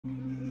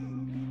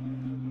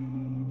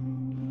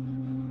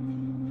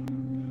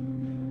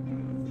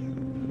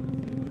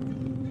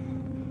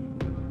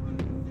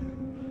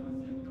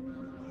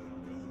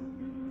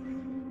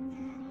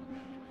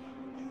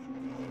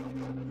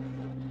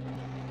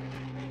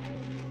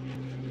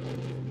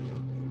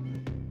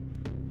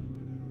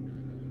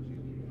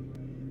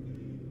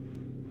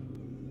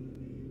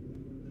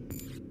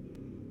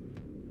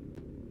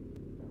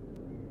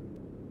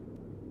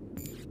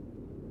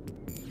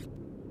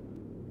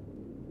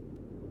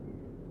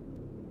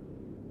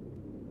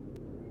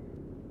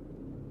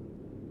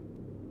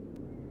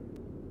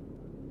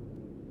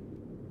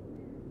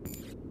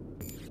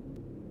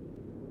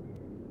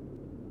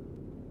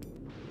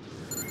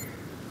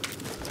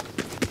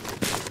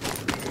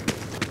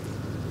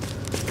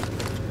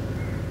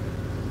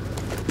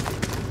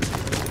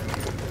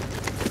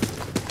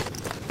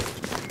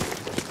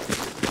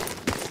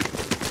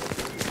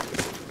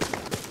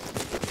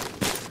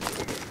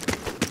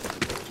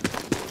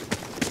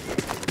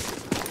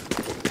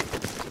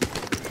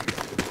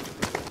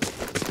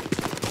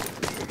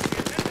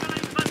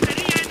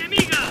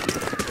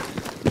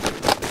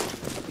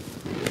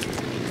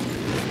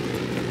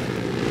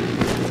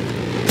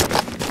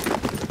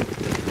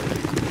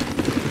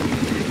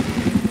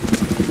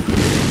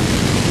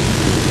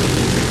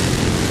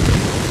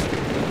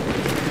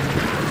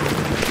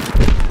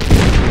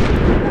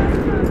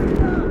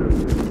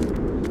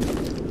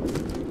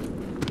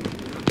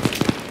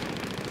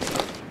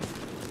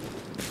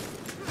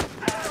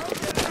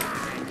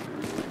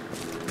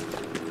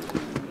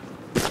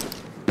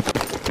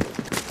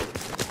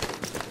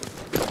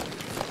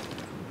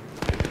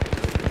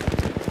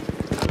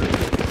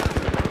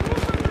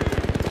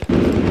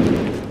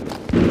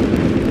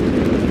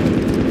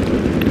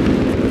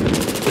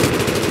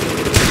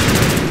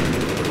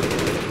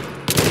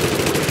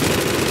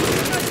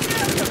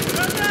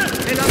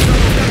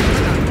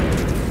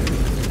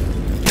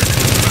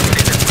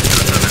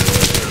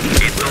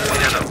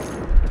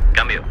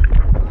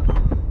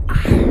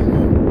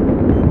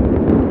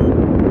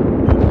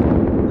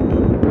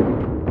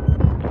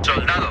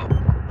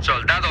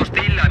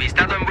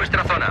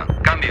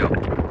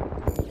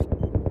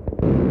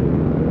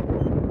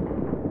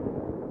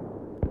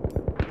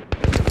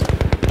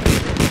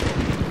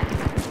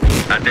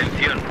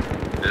Atención,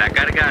 la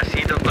carga ha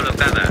sido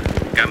colocada.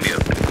 Cambio.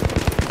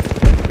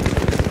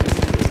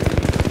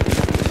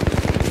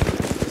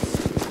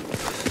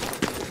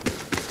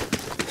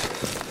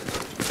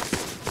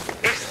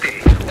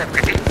 Este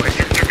objetivo es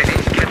el que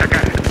tenéis que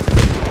atacar.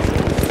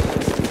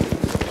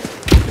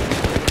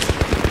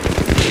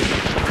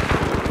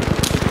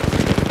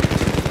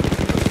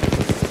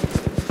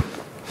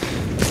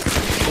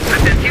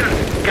 Atención,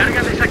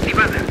 carga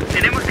desactivada.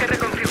 Tenemos que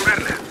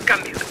reconfigurarla.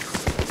 Cambio.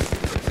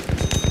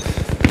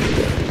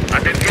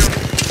 Atención,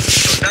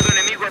 soldado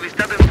enemigo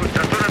avistado en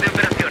vuestra zona de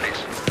operaciones.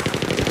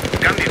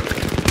 Cambio.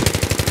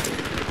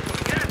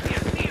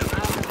 Gracias, tío.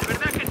 De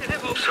verdad que te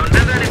debo.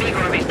 Soldado enemigo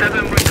avistado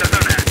en vuestra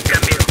zona.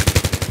 Cambio.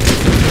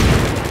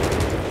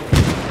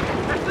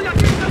 Estoy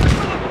aquí, no me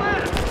puedo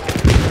mover.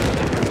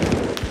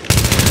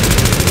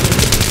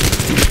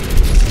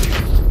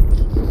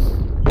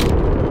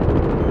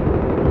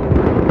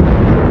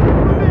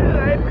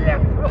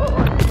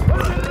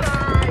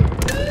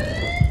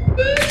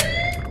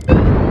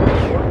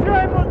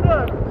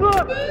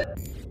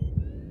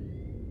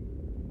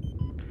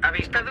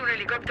 Avistado un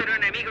helicóptero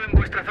enemigo en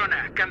vuestra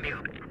zona.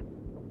 Cambio.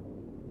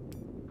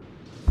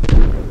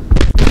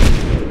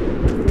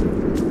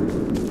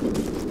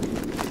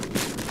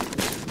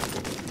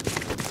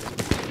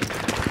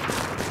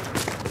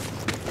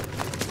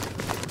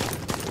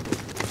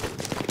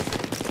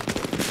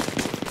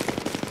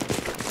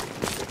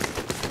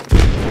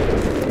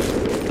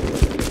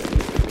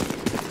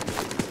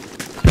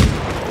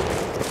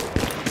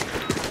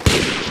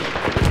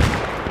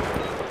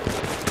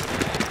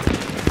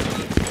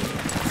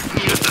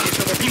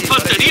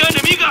 ¡Infantería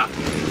enemiga!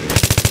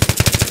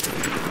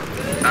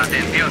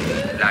 Atención,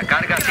 la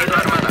carga ha sido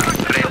armada.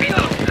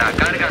 Repito, la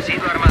carga ha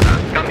sido armada.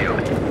 Cambio.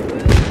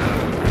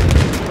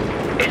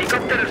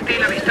 Helicóptero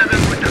hostil avistado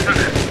en vuestra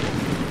zona.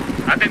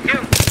 Atención,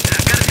 la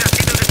carga ha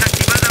sido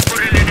desactivada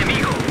por el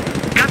enemigo.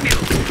 Cambio.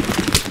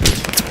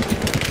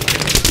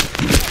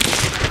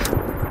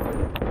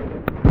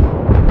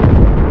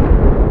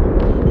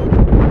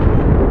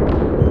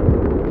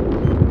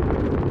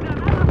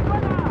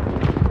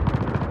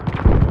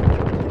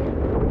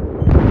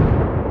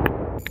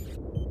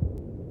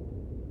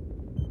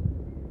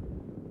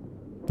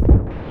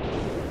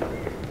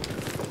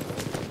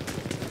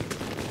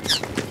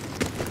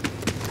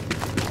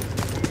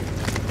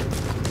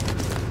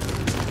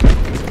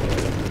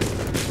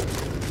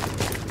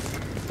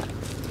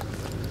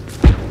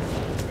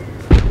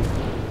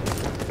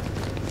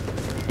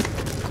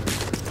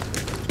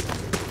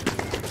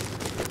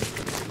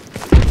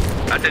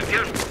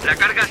 Atención, la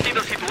carga ha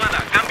sido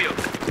situada. Cambio.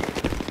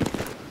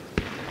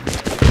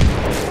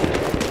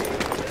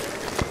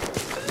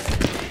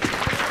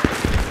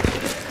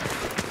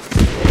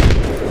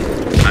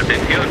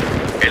 Atención,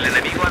 el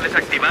enemigo ha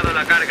desactivado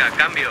la carga.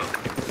 Cambio.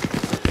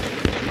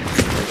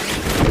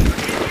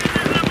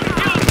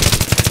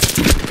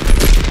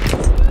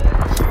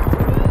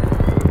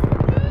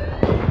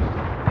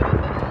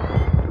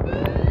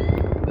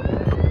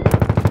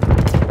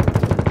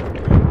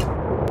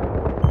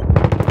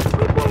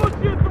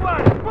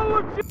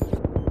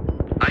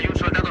 Hay un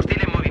soldado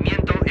hostil en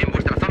movimiento en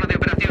vuestra zona de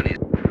operaciones.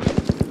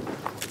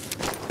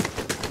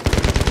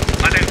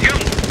 Atención,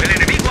 el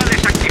enemigo ha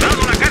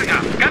desactivado la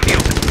carga. Cambio.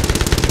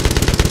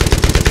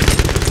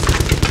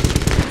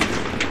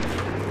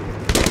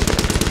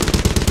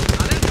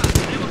 Alerta,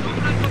 tenemos un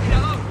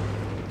francotirador.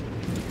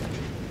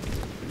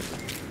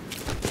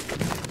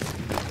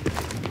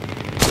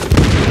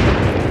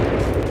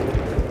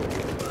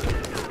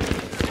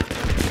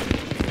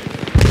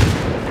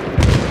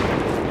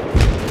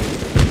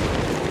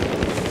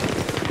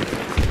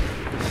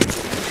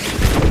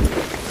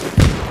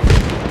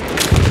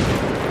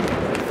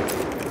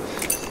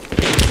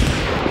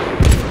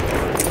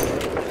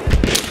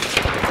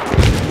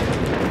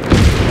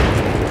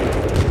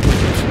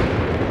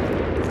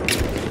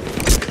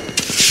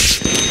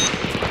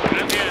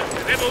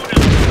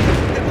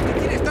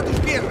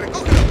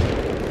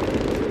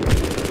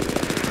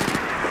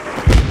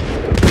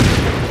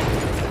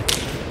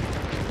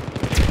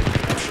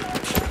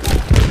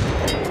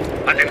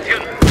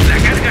 Atención, la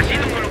carga ha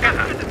sido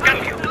colocada.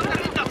 Cambio.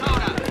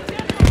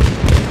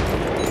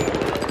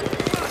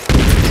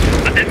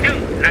 Atención,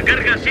 la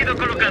carga ha sido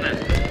colocada.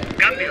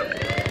 Cambio.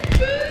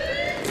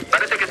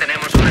 Parece que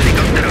tenemos un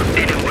helicóptero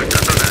hostil en vuestra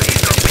zona.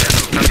 Ir con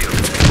cuidado. Cambio.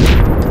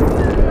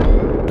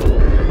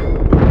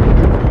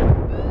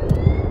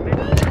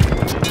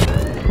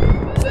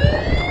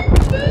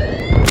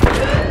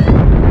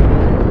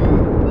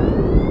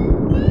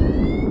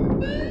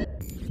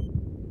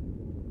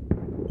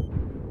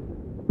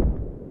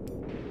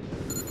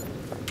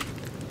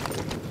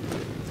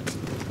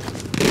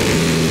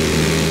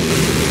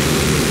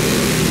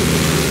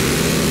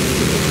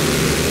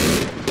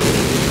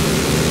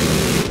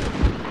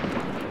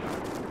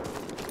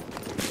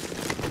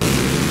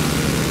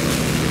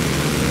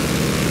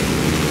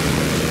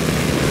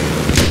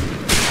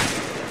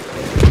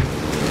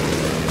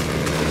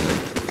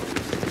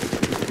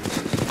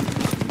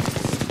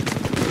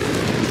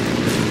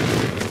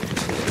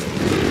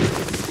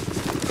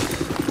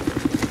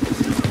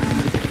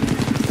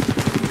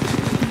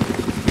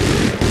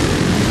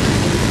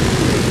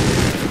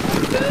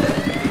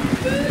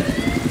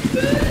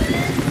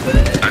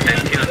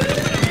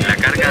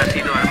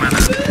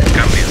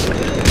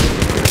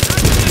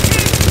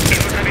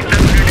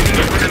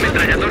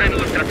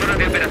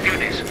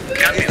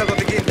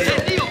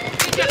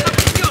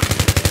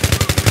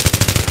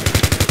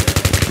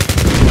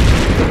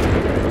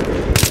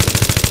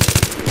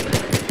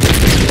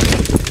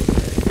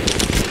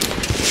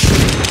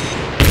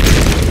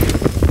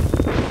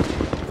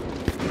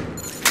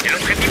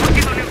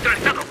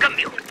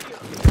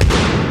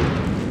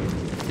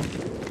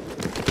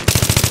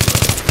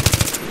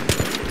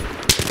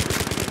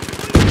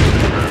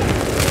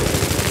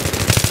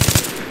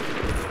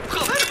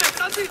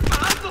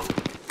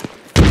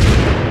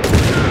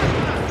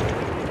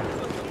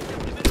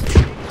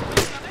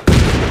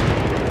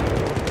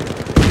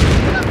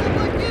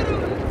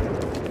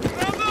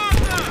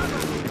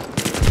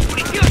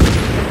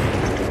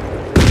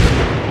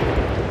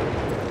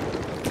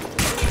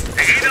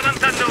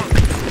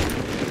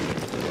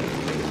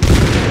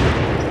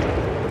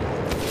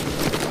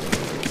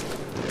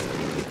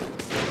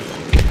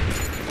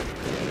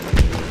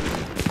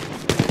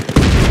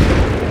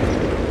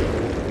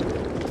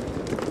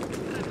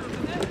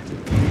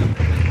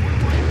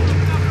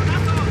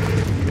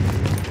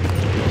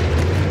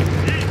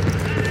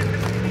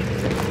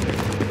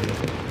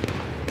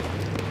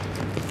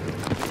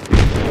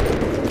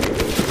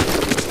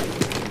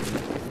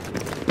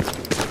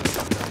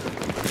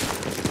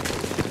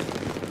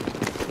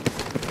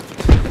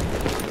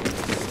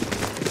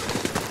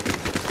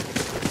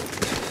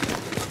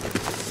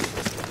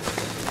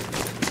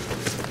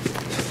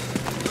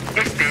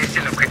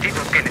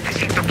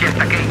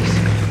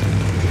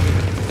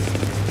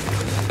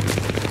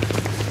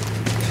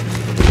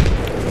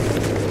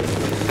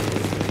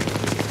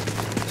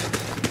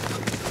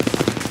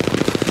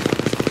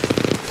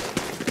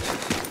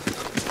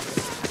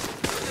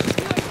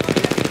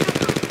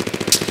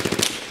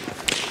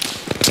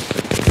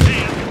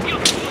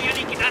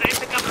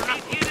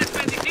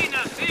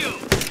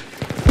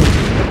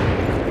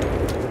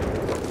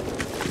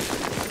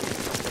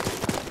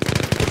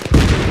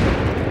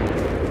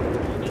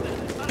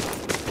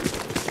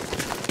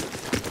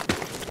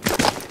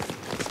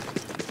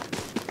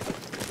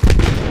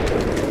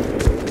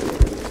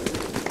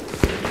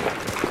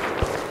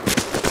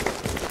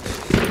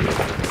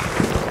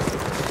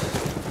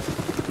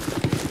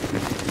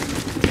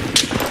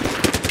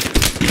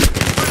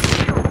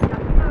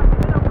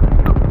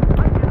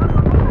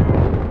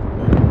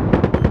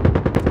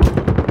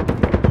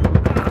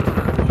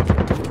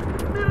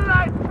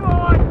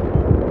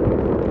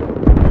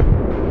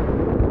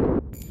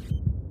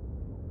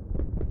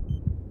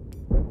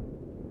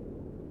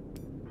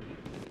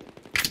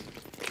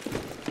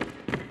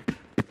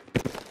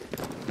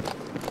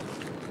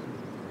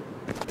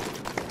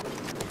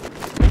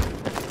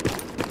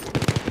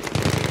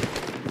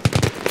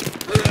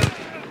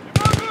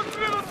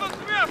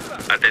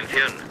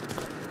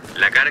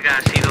 La carga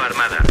ha sido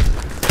armada.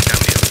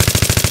 Cambio.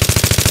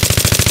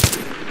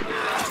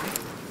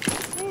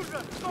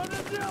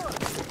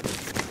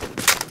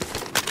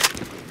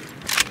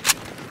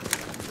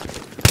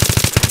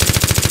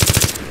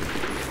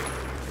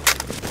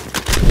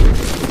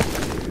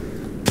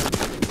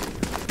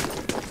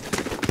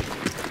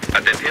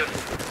 Atención.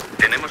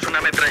 Tenemos una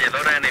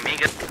ametralladora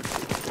enemiga.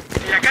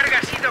 La carga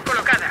ha sido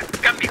colocada.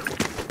 Cambio.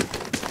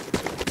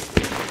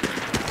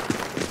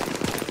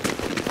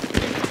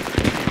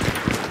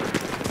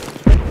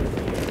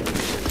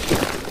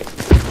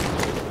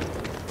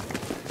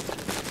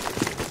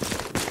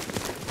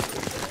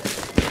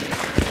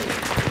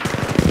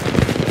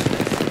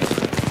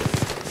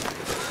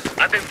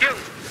 Atención.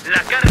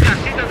 La carga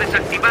ha sido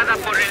desactivada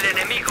por el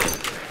enemigo.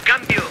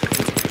 Cambio.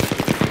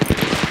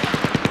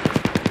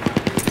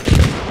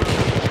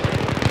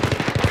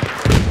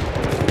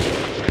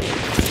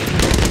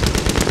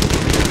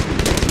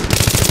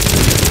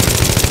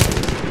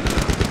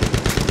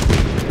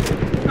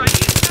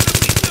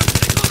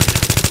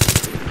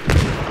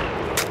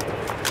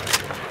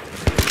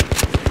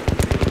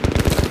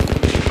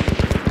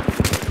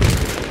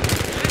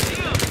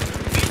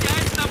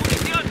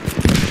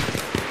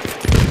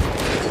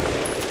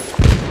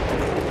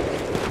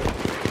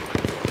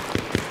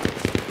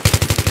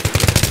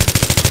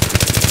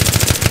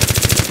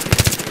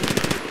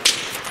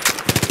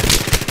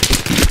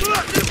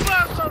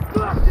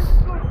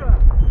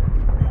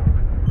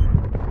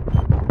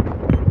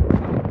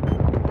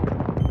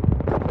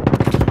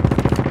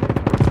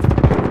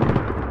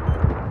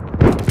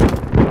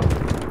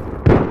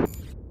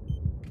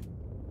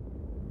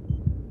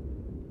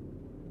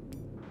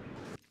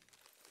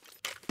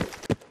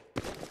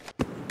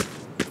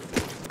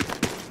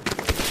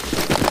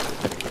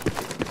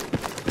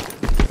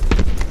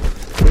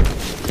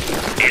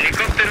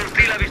 Helicóptero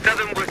hostil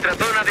avistado en vuestra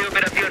zona de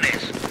operaciones.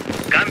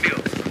 Cambio.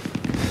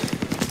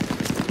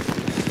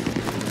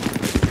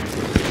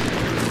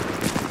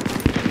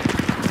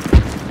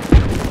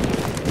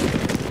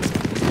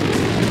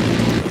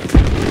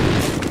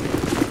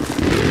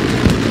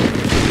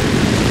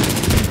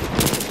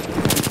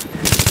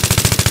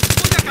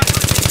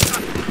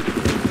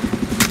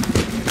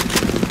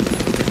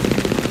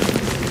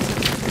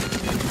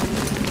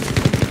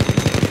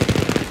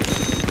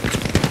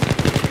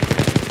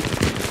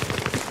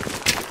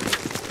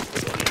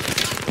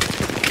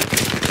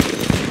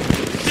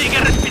 ¡Sigue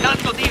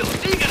respirando, tío!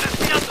 ¡Sigue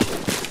respirando!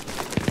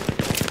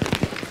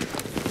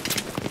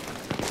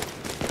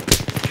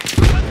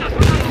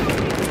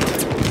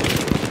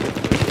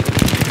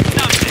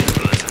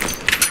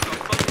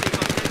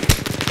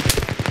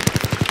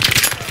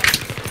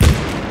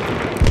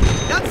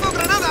 ¡Lanzo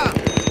granada!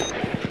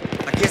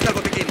 Aquí está el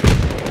botiquín.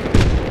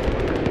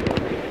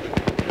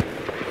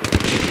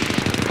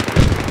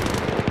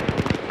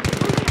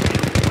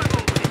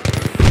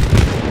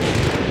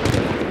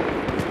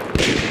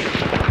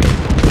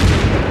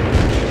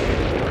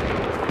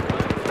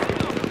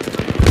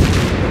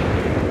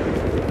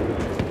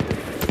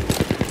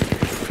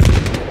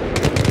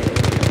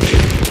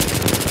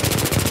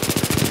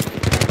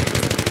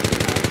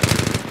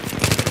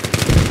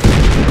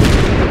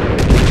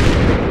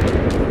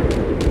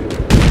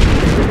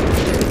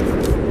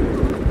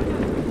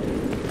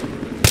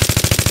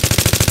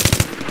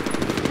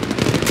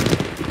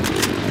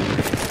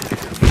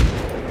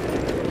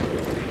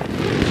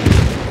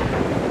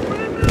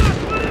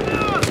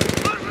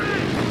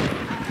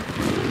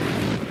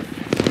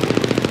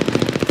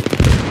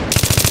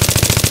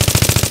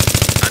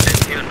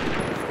 Atención.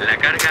 La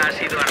carga ha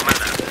sido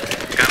armada.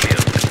 Cambio.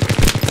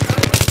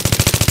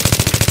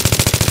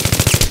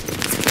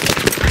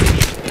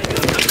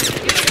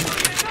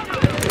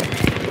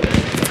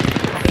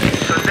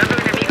 Soldado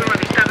enemigo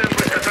avistado en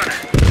vuestra zona.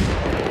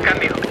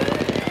 Cambio.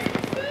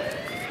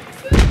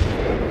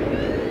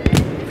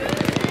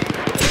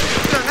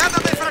 ¡Granada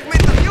de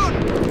fragmentación!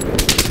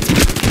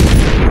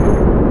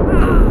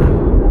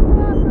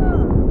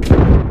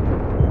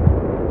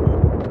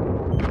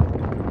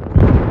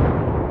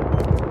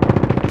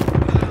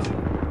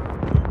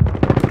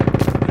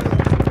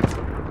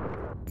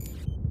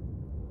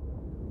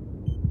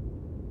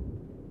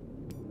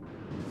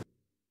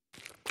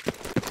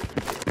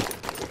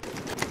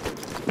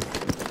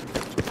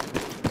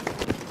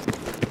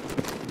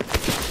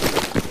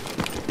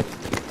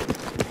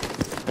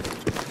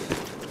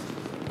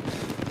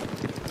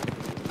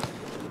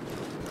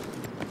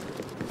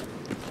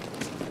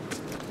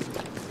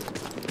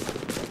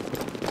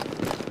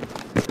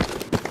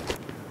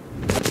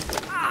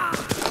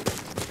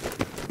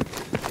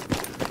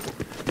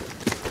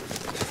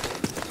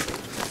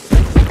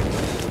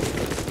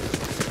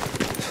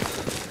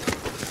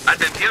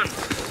 Atención.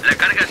 La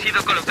carga ha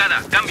sido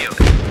colocada. Cambio.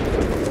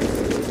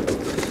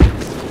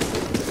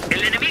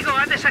 El enemigo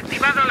ha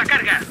desactivado la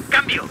carga.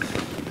 Cambio.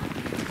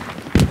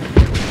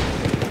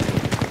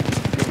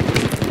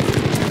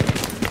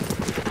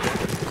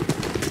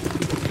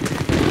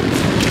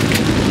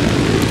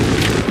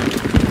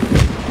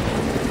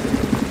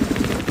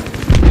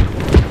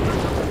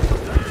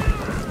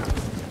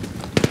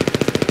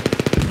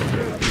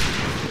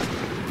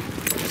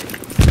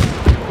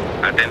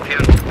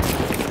 Atención.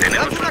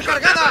 Tenemos un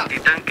soldado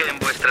antitanque en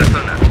vuestra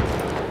zona.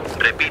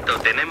 Repito,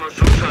 tenemos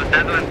un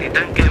soldado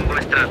antitanque en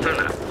vuestra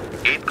zona.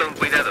 Id con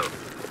cuidado.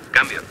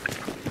 Cambio.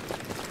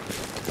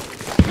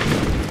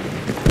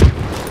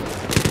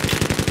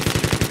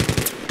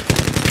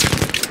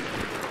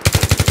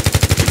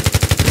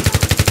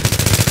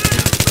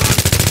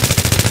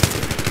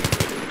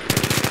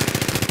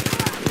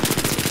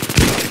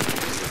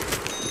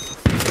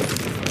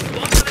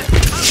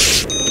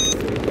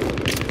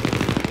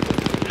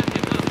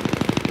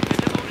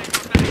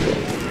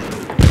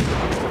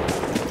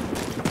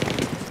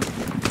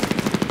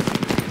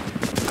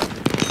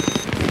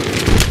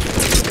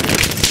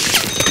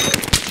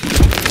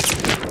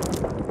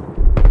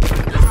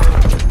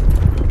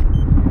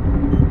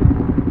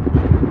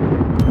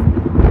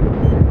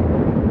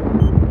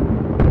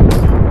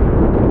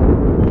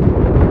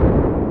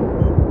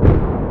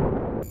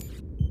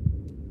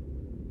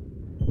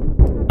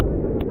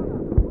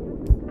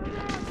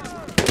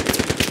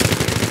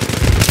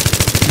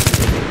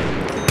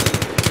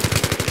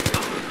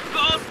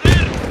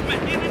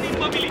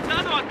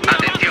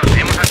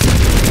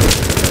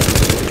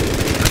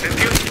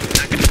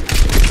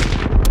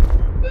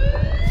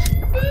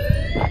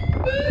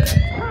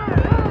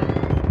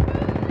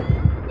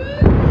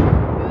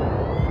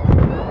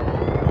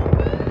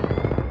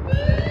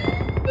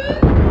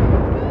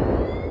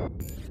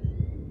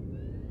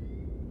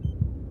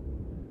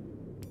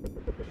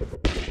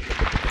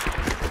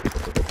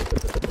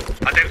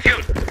 Atención,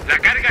 la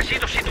carga ha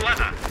sido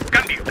situada.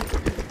 Cambio.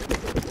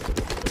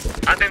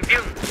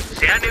 Atención,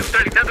 se ha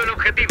neutralizado el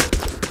objetivo.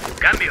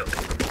 Cambio.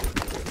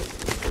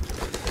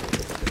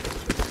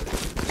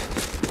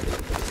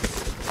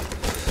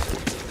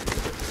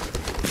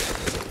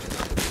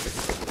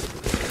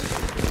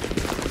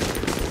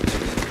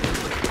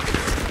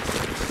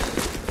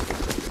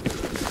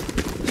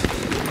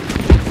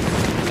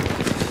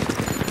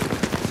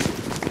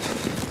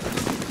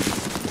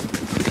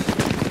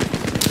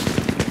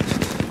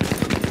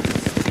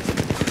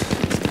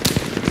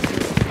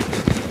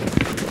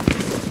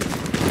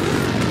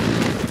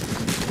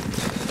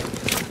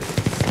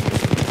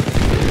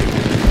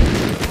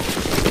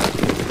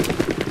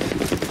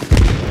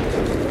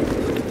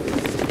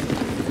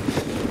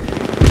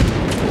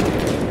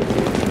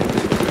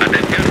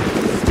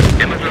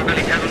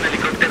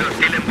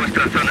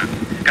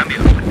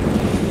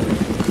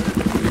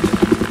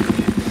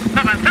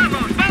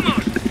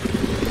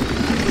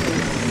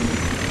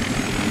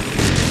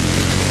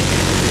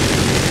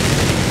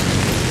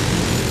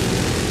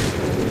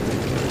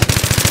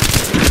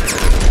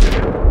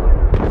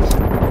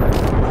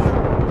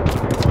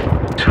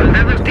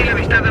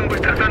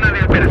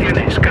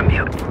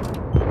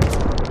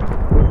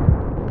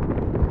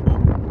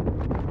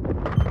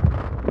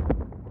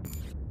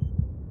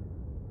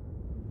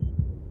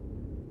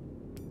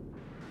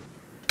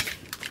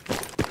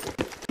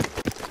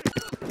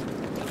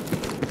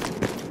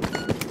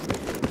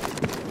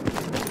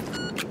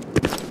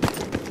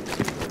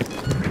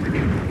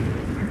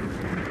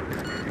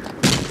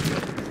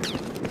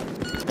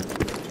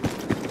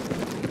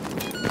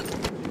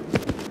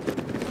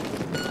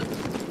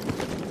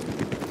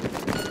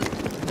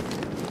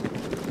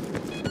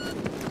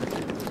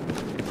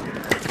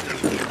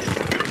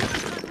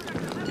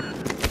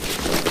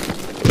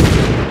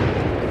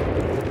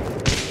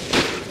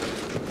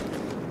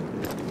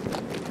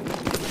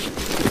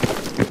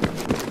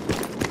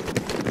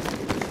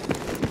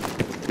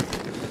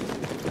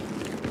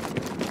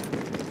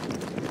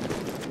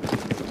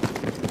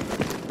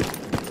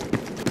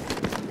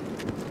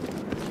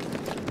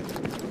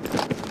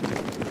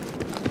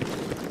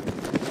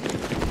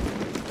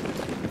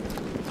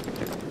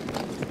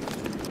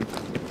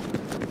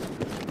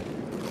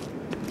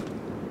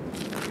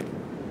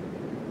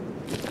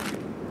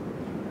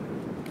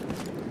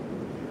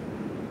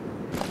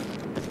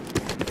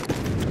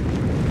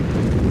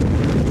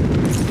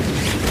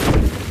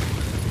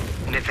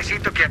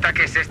 Necesito que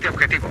ataques este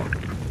objetivo.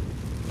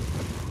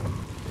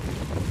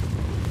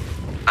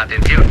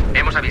 Atención,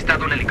 hemos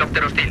avistado un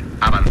helicóptero hostil.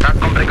 Avanzad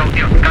con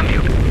precaución.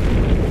 Cambio.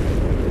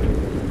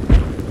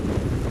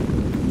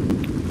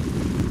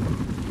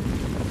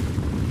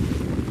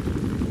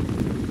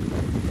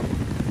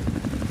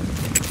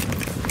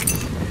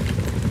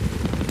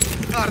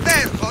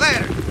 ¡Arded,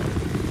 joder!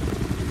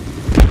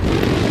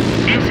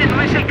 Ese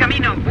no es el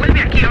camino.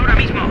 Vuelve aquí ahora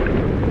mismo.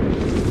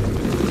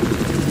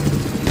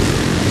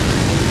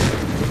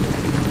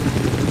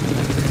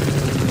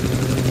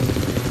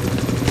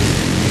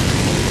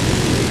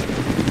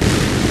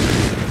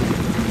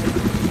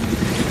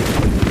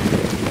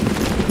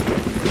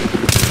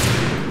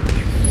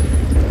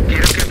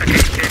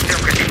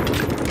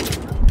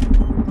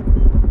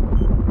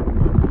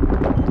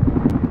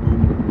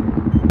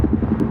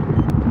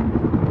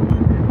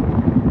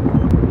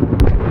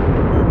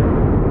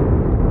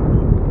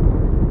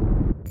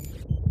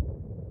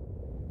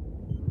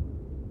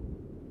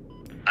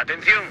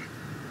 Atención,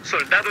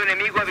 soldado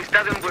enemigo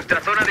avistado en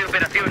vuestra zona de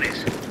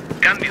operaciones.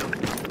 Cambio.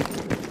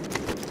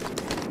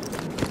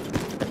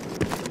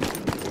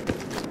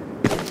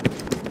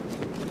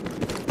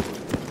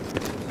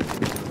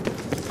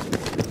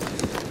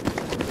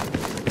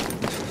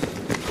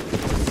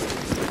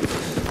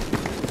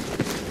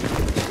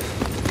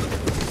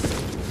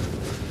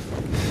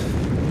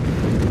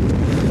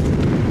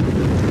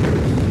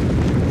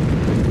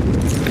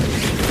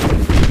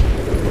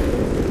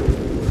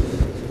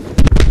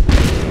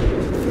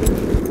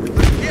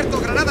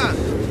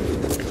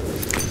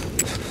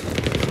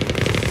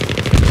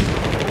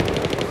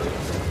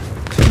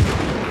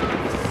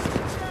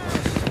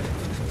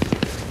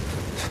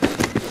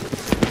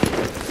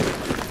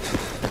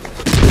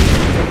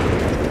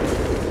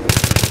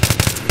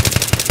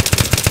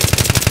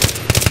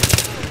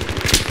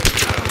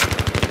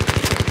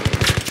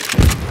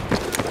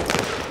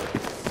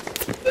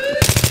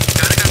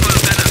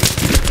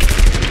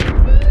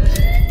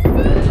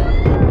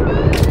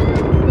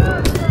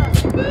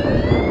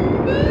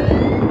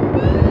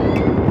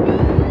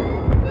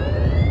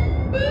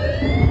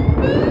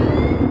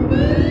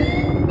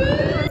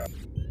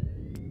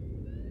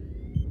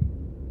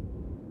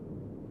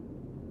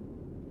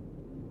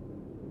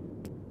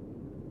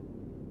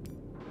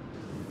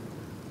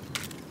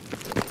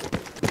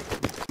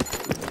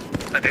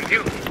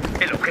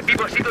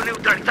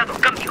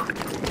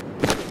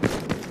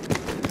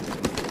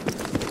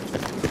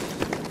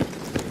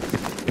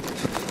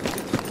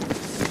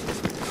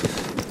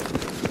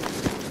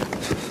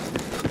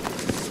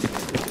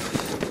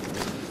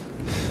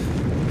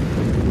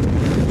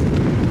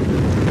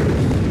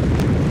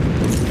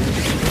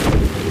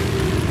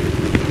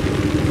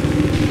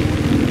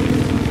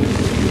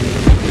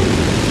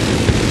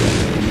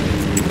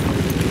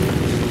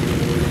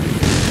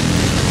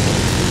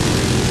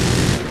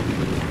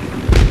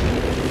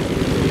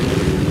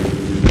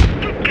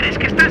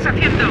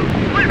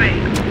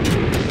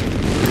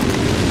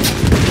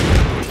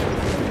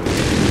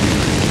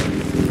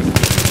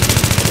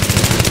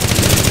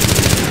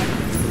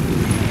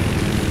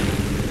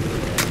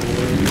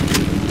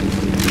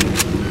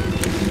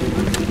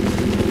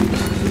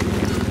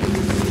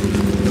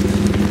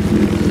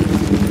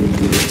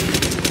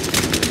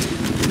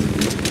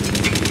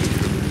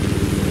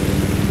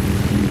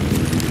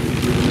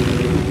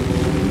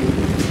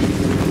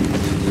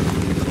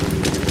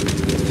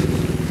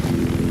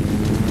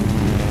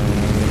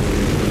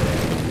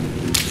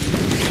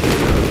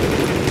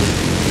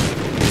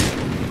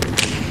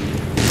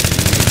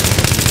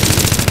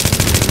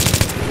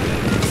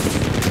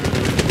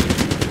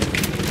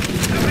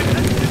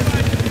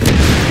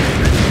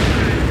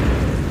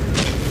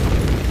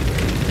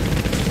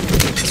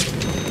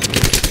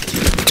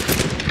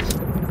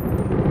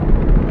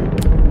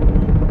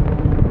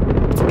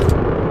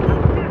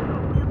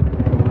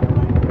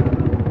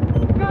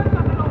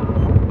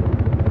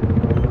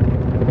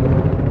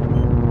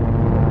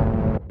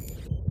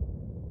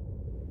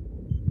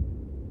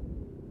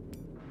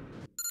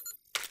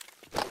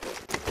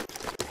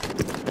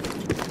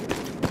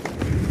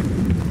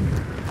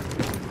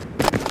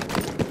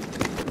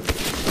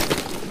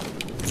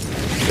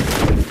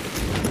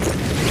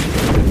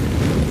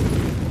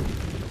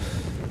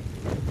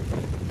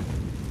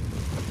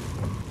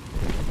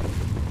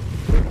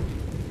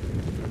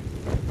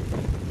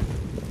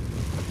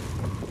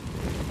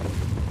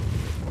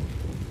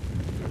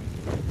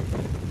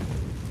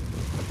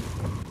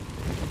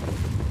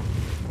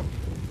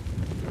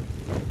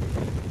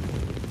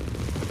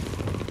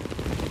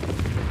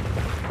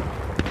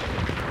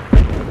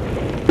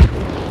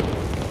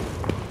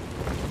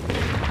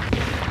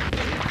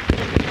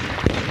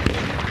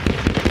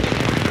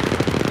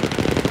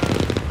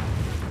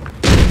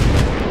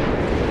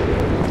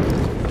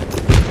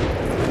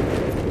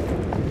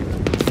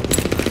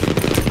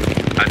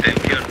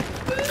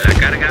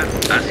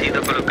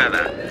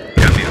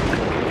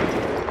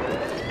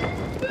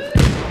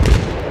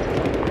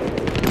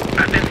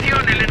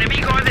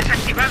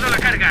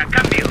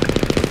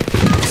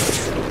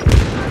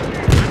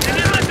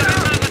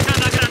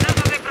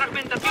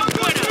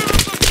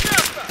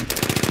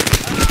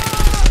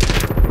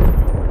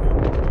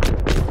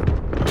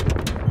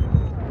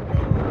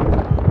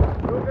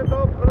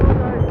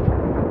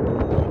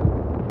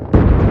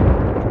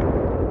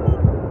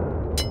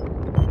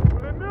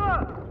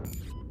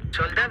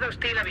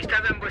 hostil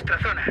avistado en vuestra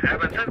zona.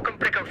 Avanzad con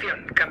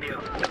precaución. Cambio.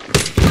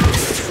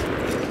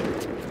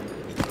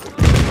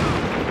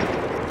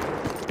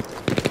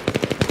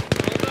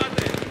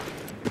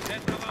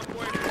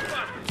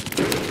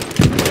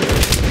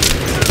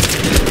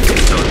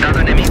 Soldado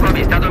enemigo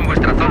avistado en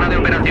vuestra zona de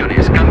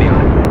operaciones. Cambio.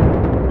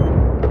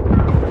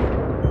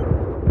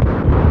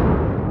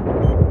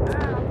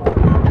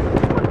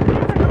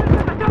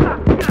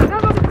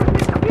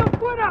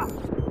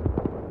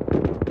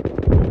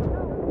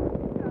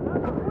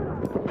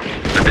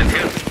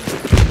 Atención.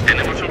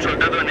 Tenemos un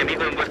soldado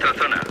enemigo en vuestra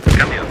zona.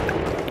 Cambio.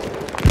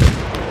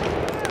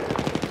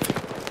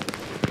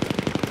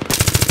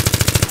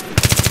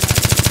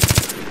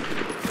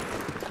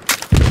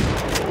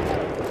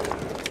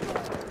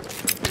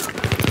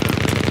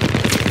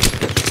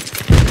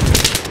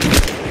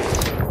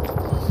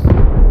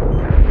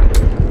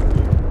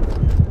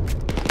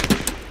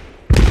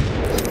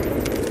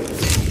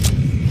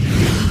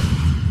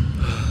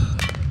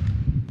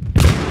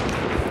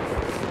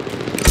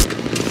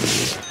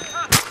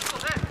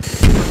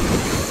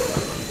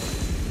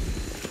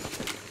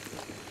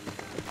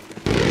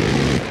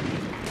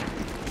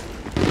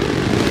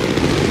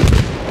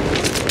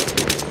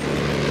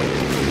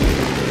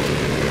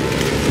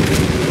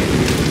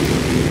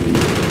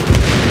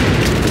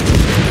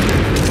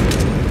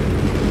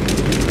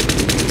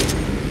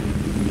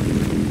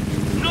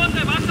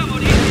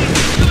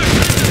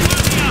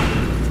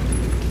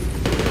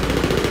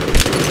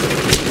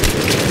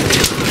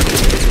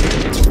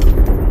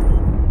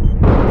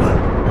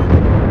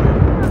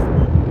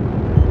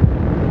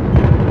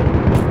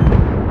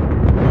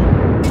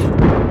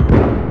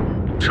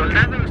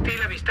 Soldado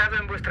hostil avistado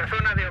en vuestra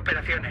zona de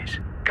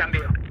operaciones.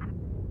 Cambio.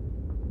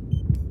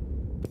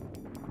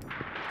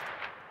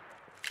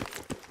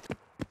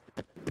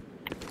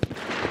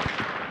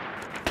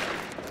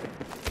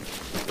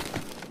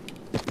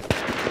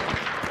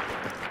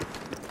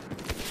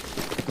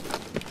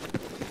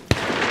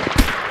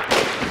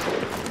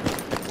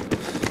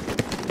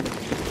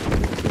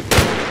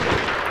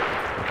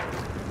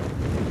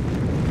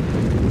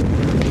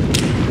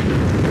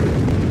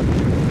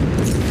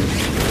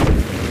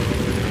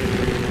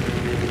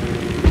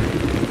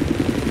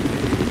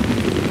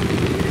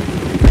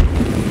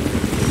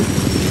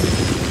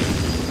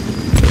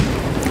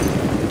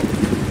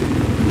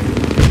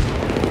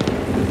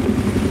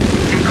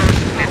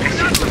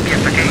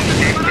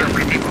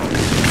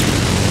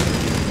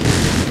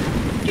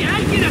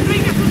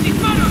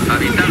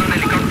 Avistado un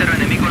helicóptero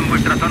enemigo en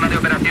vuestra zona de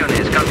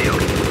operaciones. Cambio.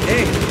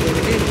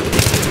 ¿Desde qué?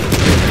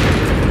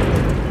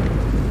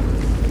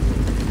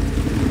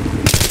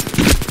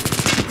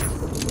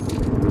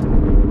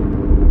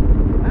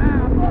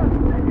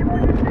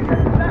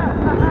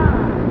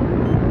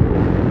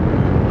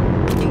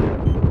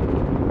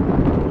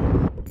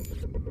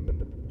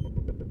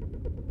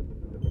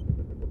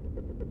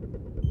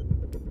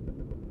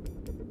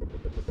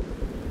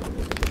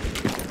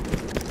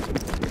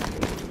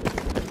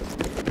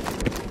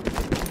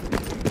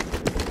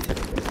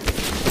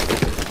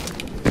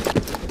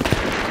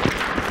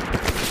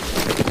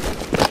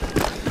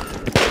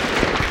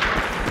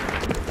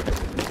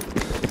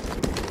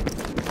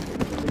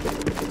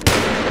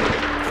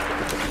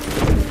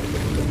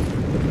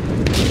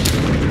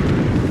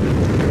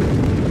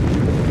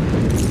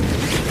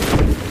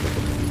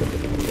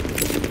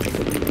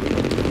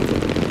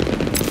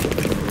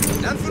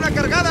 ¡Lanza una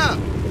cargada!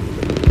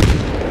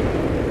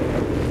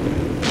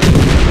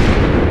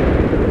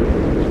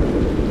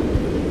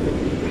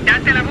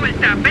 ¡Date la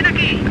vuelta! ¡Ven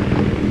aquí!